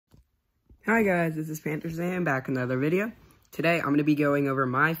Hi guys, this is Panthers and back with another video. Today I'm going to be going over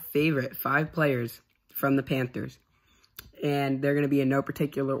my favorite 5 players from the Panthers. And they're going to be in no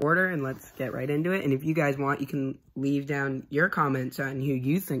particular order, and let's get right into it. And if you guys want, you can leave down your comments on who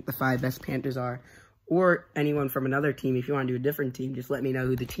you think the 5 best Panthers are. Or anyone from another team. If you want to do a different team, just let me know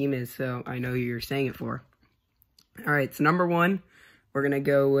who the team is so I know who you're saying it for. Alright, so number 1, we're going to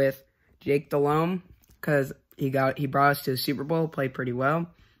go with Jake Delhomme, because he brought us to the Super Bowl, played pretty well.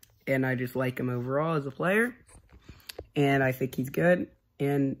 And I just like him overall as a player. And I think he's good.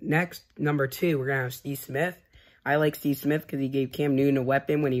 And next, number 2, we're going to have Steve Smith. I like Steve Smith because he gave Cam Newton a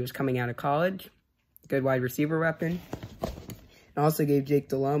weapon when he was coming out of college. Good wide receiver weapon. And also gave Jake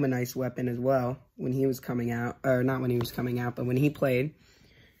Delhomme a nice weapon as well when he was coming out. Or not when he was coming out, but when he played.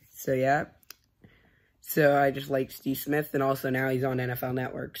 So, yeah. So, I just like Steve Smith. And also now he's on NFL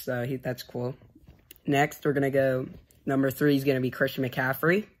Network. So, that's cool. Next, we're going to go, number 3 is going to be Christian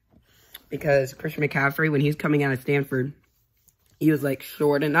McCaffrey. Because Christian McCaffrey, when he was coming out of Stanford, he was like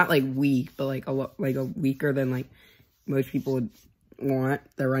short and not like weak, but like a weaker than like most people would want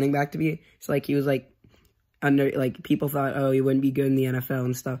their running back to be. It's like he was like under, like people thought, oh, he wouldn't be good in the NFL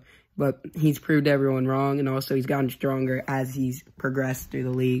and stuff. But he's proved everyone wrong, and also he's gotten stronger as he's progressed through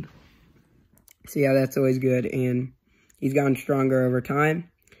the league. So yeah, that's always good, and he's gotten stronger over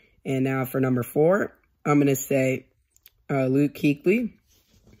time. And now for number 4, I'm going to say Luke Kuechly.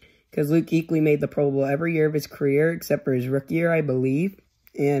 Because Luke Kuechly made the Pro Bowl every year of his career, except for his rookie year, I believe.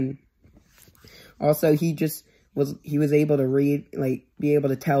 And also, he was able to read, like, be able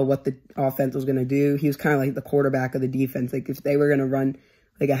to tell what the offense was going to do. He was kind of like the quarterback of the defense. Like, if they were going to run,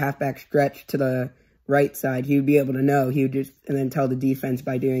 like, a halfback stretch to the right side, he would be able to know. He would just, and then tell the defense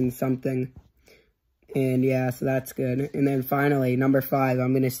by doing something. And, yeah, so that's good. And then finally, number 5,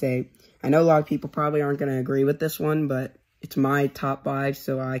 I'm going to say, I know a lot of people probably aren't going to agree with this one, but it's my top 5,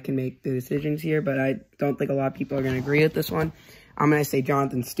 so I can make the decisions here, but I don't think a lot of people are going to agree with this one. I'm going to say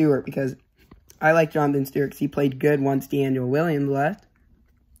Jonathan Stewart, because I like Jonathan Stewart because he played good once Daniel Williams left.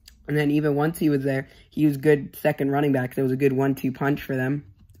 And then even once he was there, he was good second running back. So it was a good 1-2 punch for them,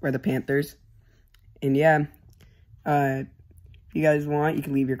 for the Panthers. And yeah, if you guys want, you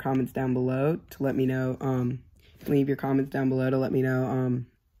can leave your comments down below to let me know.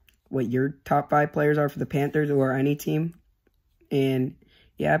 What your top 5 players are for the Panthers or any team. And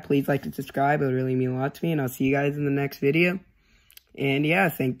yeah, please like and subscribe. It would really mean a lot to me. And I'll see you guys in the next video. And yeah,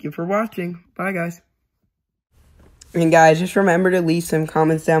 thank you for watching. Bye, guys. And guys, just remember to leave some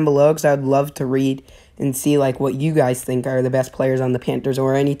comments down below, because I would love to read and see like what you guys think are the best players on the Panthers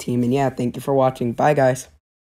or any team. And yeah, thank you for watching. Bye, guys.